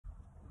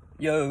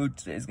Yo,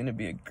 today's gonna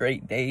be a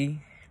great day.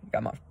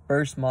 Got my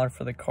first mod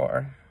for the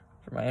car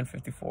for my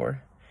N54,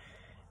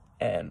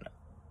 and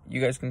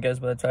you guys can guess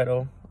by the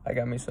title, I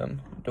got me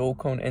some dual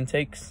cone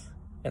intakes,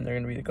 and they're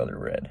gonna be the color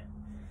red.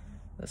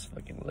 That's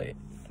fucking lit.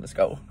 Let's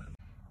go.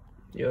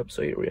 Yep,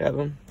 so here we have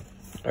them.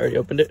 I already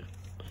opened it,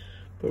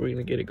 but we're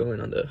gonna get it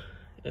going on the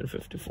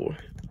N54.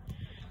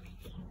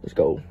 Let's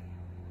go.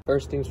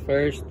 First things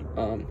first,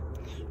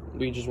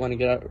 we just want to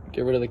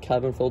get rid of the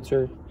cabin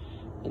filter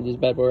and this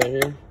bad boy right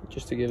here,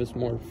 just to give us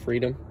more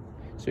freedom,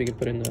 so we can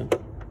put in the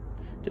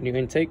new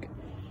intake.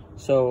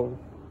 So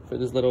for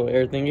this little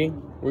air thingy,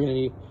 we're gonna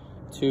need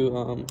two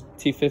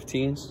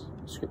T15s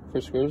for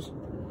screws,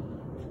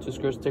 2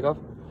 screws to take off.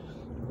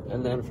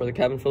 And then for the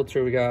cabin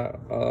filter, we got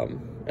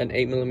an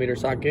 8mm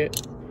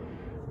socket,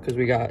 because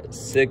we got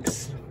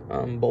 6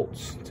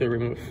 bolts to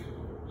remove.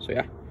 So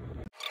yeah.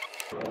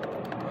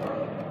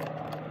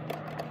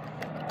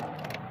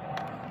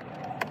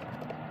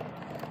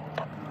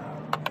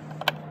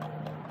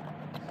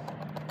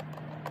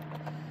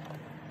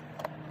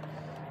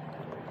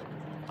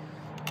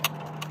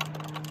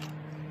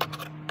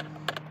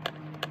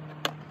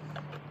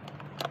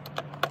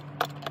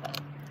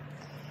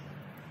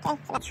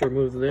 To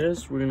remove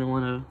this, we're gonna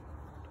want to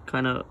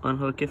kind of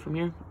unhook it from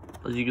here.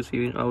 As you can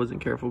see, I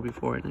wasn't careful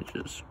before and it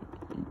just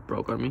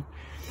broke on me.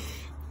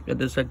 At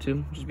this side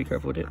too, just be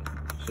careful with it.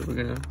 So we're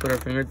gonna put our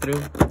finger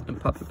through and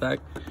pop it back,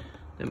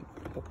 then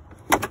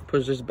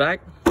push this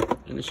back,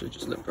 and it should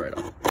just lift right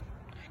off.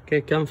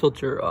 Okay, cabin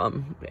filter,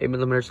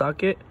 8mm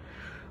socket,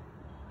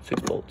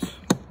 6 bolts.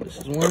 This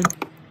is one.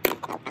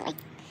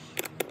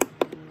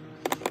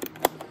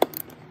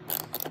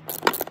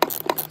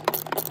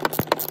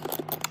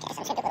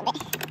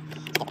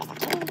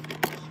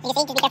 You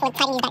can see, just be careful with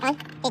tightening these back on.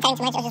 If you tighten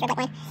too much, it'll just rip like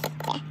one.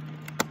 So yeah.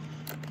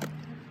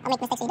 I'll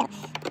make mistakes so you don't.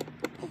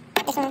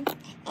 This one,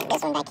 and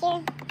this one back here.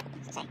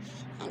 Sorry.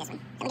 And this one.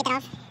 So we get that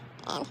off.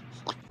 And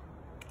yeah.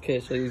 Okay,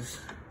 so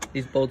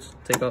these bolts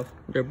take off.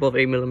 They're both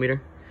 8mm.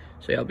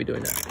 So yeah, I'll be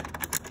doing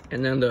that.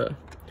 And then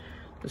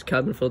this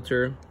cabin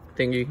filter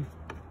thingy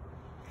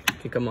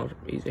can come off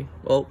easy.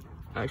 Well,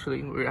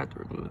 actually, we're gonna have to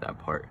remove that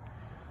part.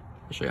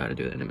 I'll show you how to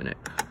do that in a minute.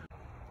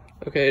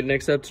 Okay,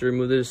 next up, to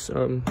remove this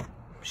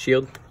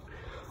shield.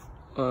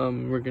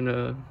 We're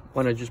gonna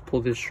want to just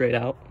pull this straight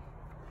out.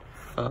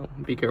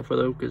 Be careful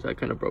though, because I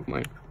kind of broke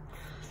mine,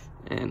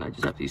 and I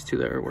just have these 2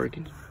 that are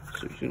working.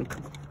 So you're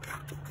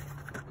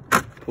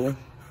gonna pull,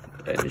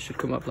 and it should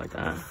come up like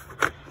that.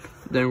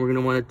 Then we're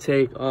gonna want to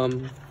take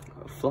a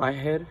fly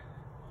head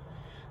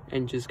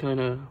and just kind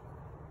of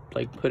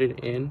like put it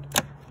in,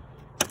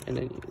 and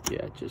then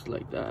yeah, just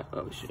like that.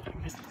 Oh shit.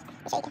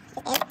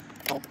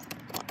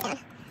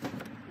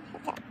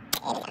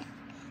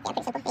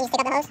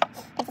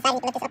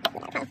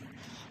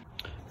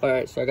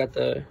 Alright, so I got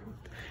the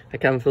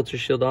cabin filter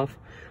shield off.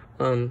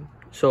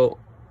 So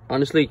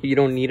honestly, you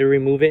don't need to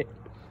remove it,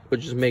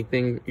 but just make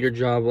your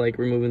job like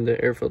removing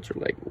the air filter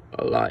like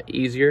a lot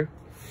easier.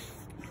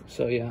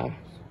 So yeah,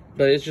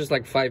 but it's just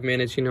like 5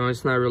 minutes, you know.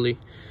 It's not really,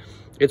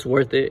 it's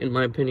worth it in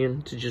my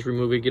opinion to just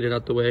remove it, get it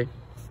out the way.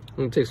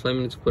 It takes 5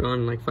 minutes to put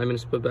on, like 5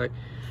 minutes to put back.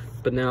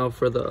 But now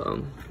for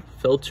the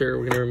filter,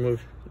 we're gonna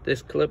remove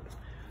this clip,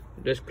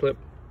 this clip,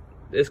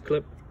 this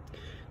clip,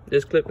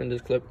 this clip, and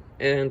this clip,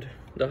 and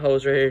the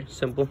hose right here.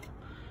 Simple,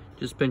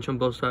 just pinch on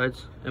both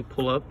sides and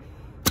pull up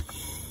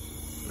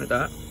like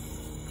that.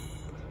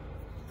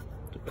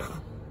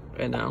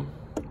 And now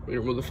we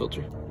remove the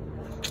filter.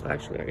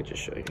 Actually, I can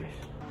just show you guys.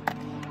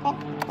 That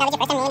was your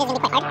first time doing it, it's gonna be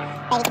quite hard,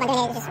 but you keep on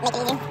doing it, just make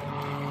it easier.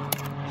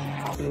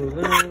 Remove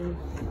them.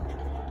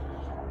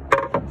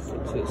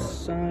 Flip to the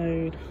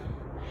side.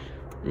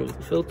 Remove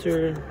the filter.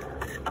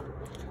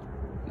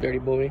 Dirty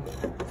boy.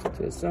 Flip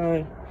to the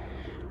side.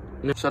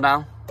 So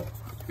now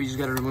we just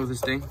gotta remove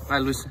this thing.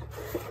 Just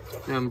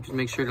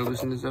make sure to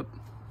loosen this up,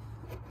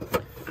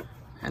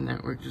 and then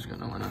we're just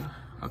gonna wanna.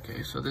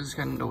 Okay, so this is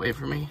kind of away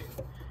from me,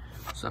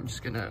 so I'm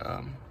just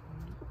gonna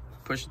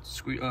push it,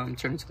 squeeze,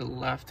 turn it to the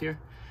left here,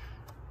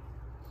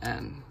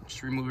 and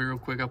just remove it real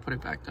quick. I'll put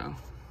it back down,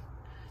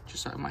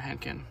 just so my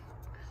hand can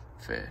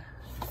fit.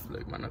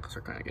 Look, my knuckles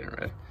are kind of getting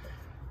red.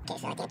 Okay,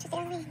 so I can just do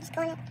it, just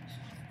going up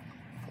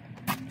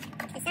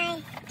to the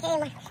side.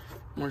 Okay,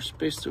 more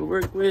space to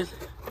work with.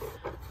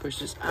 Push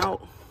this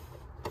out.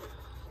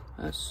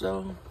 That's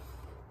so.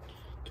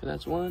 Okay,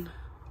 that's one.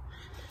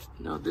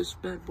 Now this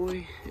bad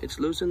boy, it's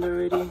loosened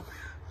already.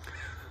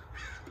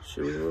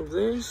 Should we remove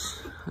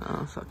this?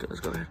 Oh, fuck it, let's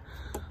go ahead.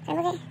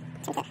 Remove it.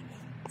 Is that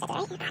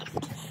right?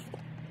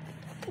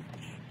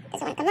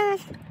 This one come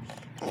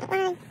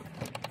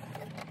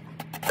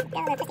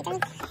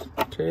off.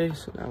 Okay,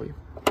 so now we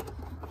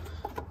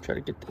try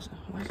to get this.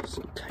 Why is it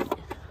so tight?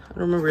 I don't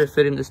remember it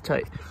fitting this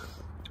tight.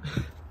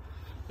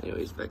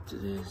 Anyways, back to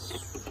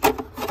this.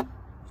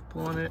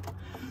 Pull on it.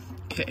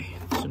 Okay,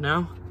 so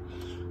now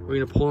we're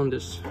gonna pull on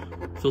this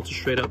filter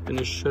straight up, and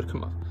it should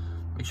come up.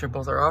 Make sure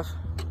both are off.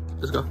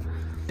 Let's go.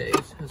 Okay,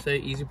 so say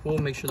easy pull.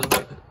 Make sure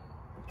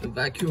the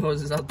vacuum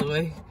hose is out the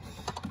way,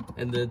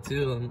 and the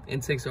 2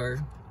 intakes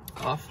are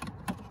off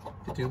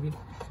the tubing.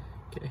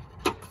 Okay,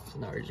 so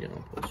now we're just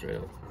gonna pull straight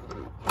up.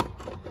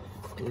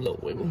 Give it a little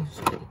wiggle.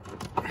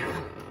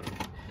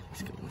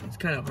 It's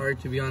kind of hard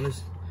to be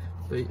honest,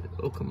 but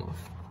it'll come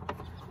off.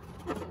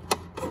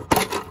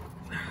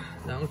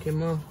 That one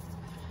came off.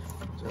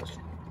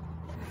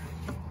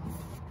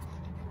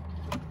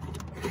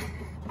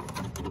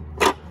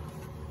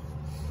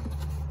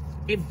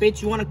 Hey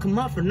bitch, you wanna come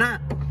off or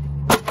not?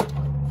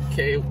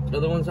 Okay, the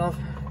other one's off.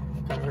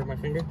 Kind of hurt my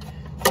finger.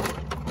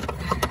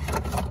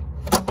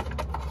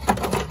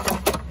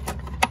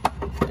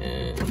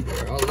 And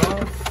they're all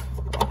off.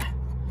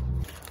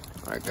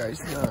 Alright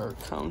guys, here are our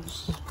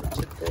cones for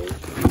today.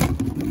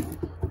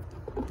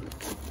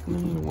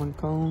 1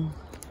 cone,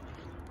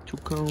 2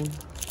 cone.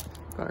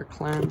 Got our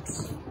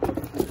clamps.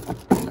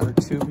 Got our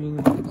tubing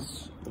over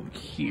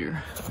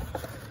here.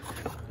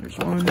 There's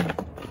one,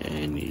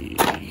 and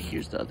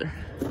here's the other.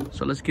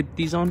 So let's get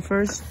these on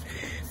first,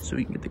 so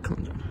we can get the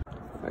cones on.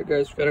 Alright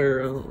guys, we got our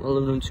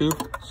aluminum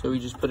tube, so we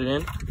just put it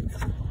in.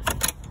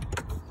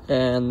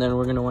 And then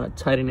we're gonna wanna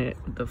tighten it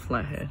with the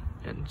flathead,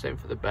 and same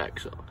for the back.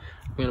 So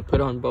I'm gonna put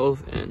on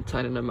both and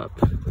tighten them up.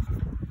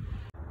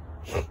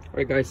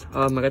 Alright guys,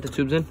 I got the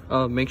tubes in.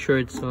 Make sure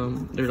it's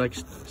they're like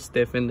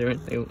stiff in there,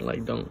 they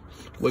like don't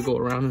wiggle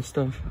around and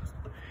stuff,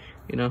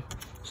 you know.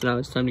 So now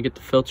it's time to get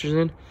the filters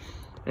in.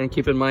 And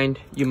keep in mind,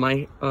 you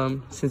might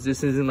since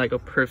this isn't like a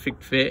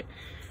perfect fit,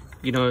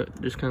 you know,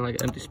 there's kind of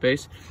like empty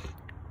space,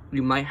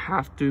 you might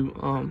have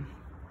to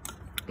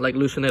like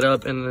loosen it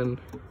up and then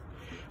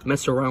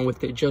mess around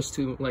with it just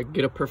to like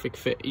get a perfect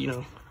fit, you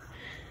know.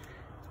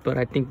 But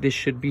I think this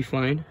should be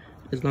fine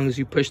as long as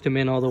you push them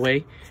in all the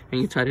way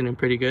and you tighten them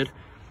pretty good.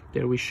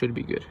 Then we should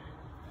be good.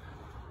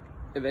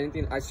 If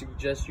anything, I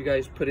suggest you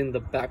guys put in the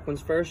back ones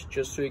first,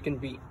 just so it can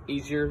be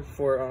easier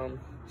for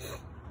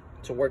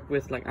to work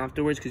with like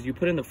afterwards, because you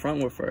put in the front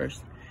one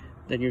first,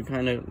 then you're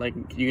kind of like,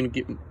 you're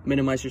gonna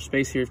minimize your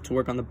space here to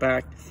work on the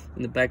back,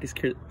 and the back is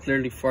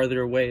clearly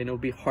farther away and it'll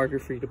be harder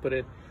for you to put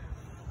in.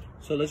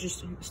 So let's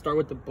just start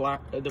with the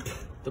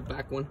the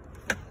back one.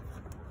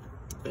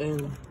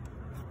 And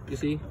you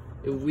see,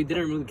 if we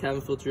didn't remove the cabin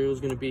filter, it was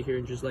gonna be here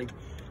and just like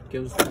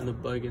give us kind of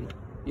bugging.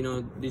 You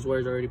know, these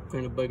wires are already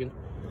kind of bugging.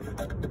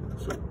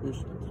 So I'm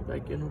just put this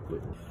back in real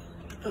quick.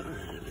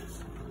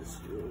 Let's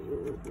see what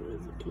we're working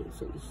with. Okay,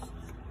 so this,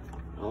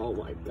 oh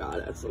my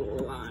god, that's a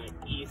lot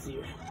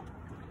easier.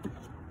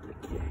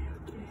 Okay.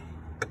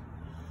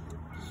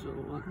 So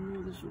I don't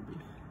know this will be.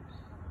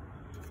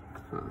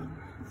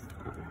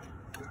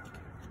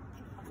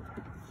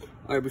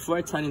 Alright, before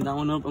I tighten that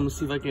one up, I'm gonna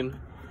see if I can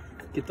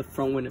get the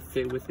front one to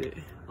fit with it.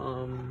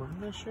 I'm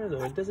not sure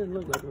though. It doesn't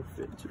look like it'll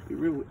fit, to be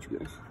real with you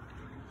guys.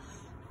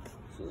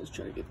 So let's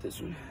try to get this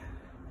one.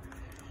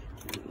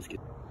 Let's get.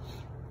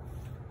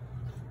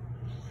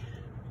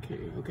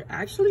 Okay.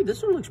 Actually,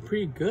 this one looks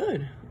pretty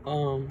good. I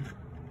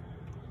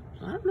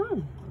don't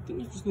know. I think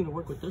you just need to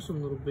work with this one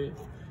a little bit.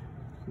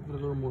 Give it a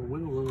little more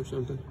wiggle room or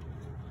something.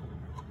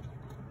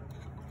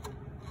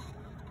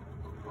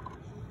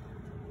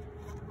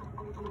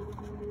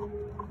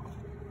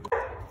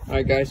 All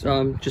right, guys.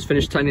 Just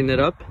finished tightening it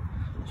up.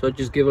 So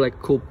just give it like a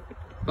cool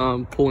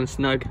pull and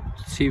snug.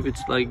 See if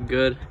it's like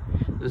good.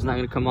 It's not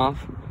gonna come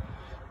off.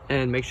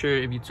 And make sure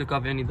if you took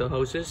off any of the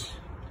hoses,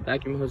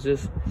 vacuum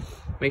hoses,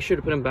 make sure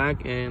to put them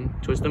back and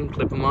twist them,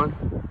 clip them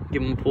on,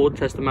 give them a pull,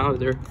 test them out if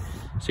they're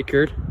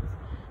secured.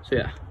 So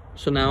yeah.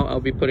 So now I'll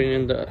be putting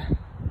in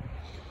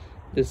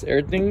this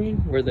air thing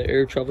where the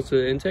air travels to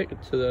the intake,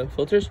 to the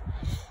filters,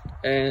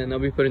 and I'll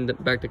be putting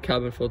back the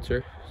cabin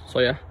filter. So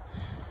yeah.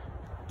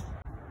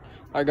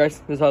 Alright guys,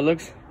 this is how it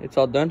looks. It's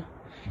all done.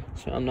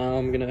 So now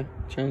I'm gonna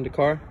turn the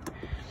car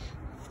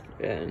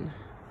and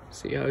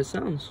see how it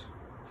sounds.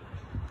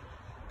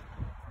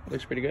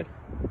 Looks pretty good.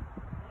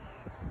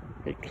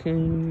 Pretty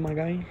clean, my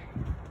guy.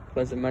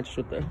 Plus it matches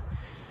with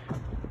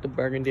the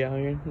burgundy out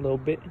here a little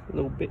bit.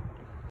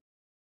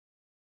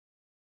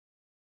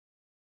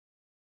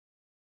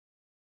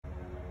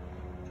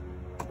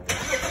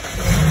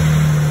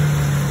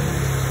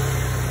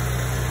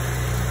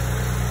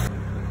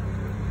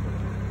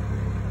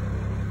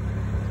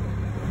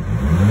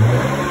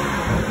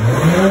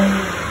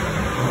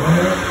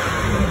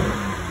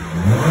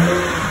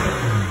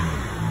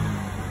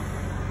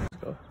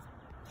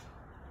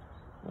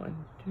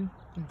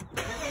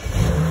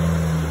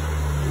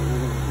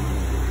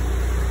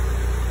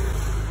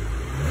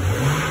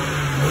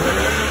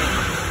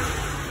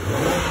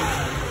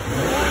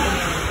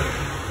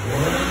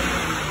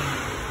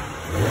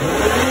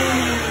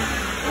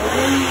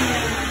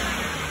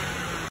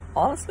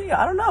 Honestly,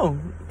 I don't know.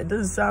 It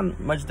doesn't sound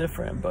much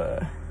different,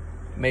 but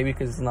maybe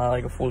because it's not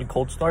like a fully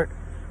cold start,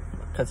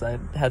 because I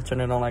had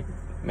turned it on like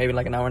maybe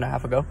like an hour and a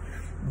half ago.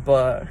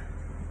 But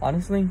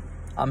honestly,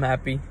 I'm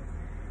happy,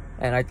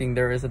 and I think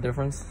there is a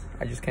difference.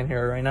 I just can't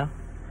hear it right now.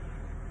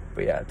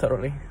 But yeah,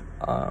 totally.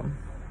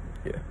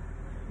 Yeah.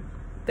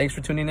 Thanks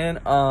for tuning in.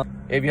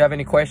 If you have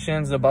any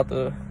questions about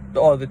the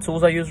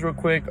tools I used real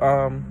quick,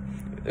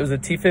 it was a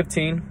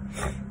T15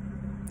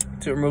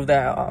 to remove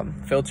that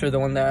filter, the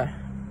one that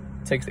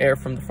takes air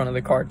from the front of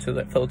the car to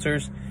the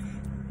filters,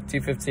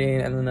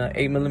 T15, and then an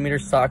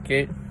 8mm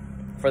socket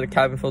for the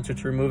cabin filter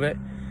to remove it,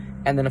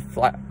 and then a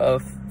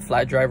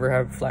flat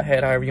driver, flat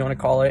head, however you want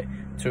to call it,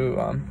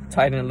 to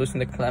tighten and loosen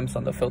the clamps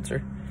on the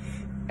filter.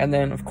 And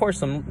then of course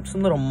some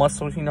little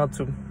muscles, you know,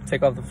 to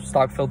take off the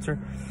stock filter,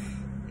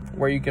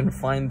 where you can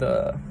find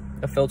the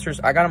filters.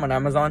 I got them on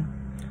Amazon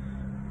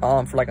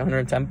for like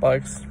 110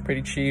 bucks,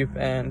 pretty cheap,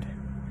 and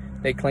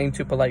they claim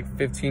to put like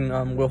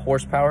 15 wheel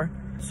horsepower.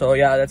 So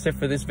yeah, that's it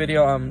for this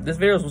video. This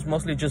video was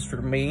mostly just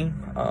for me, you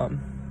know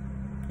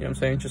what I'm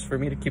saying, just for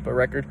me to keep a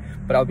record,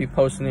 but I'll be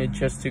posting it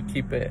just to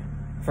keep it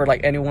for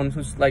like anyone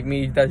who's like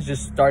me, that's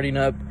just starting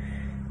up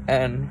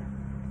and,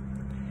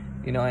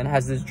 you know, and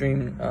has this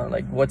dream,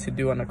 like what to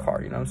do on the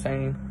car, you know what I'm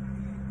saying.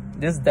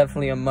 This is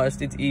definitely a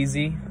must. It's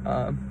easy.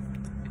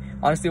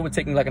 Honestly, it would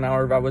take me like an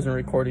hour if I wasn't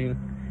recording.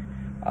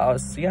 I'll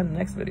see you in the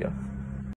next video.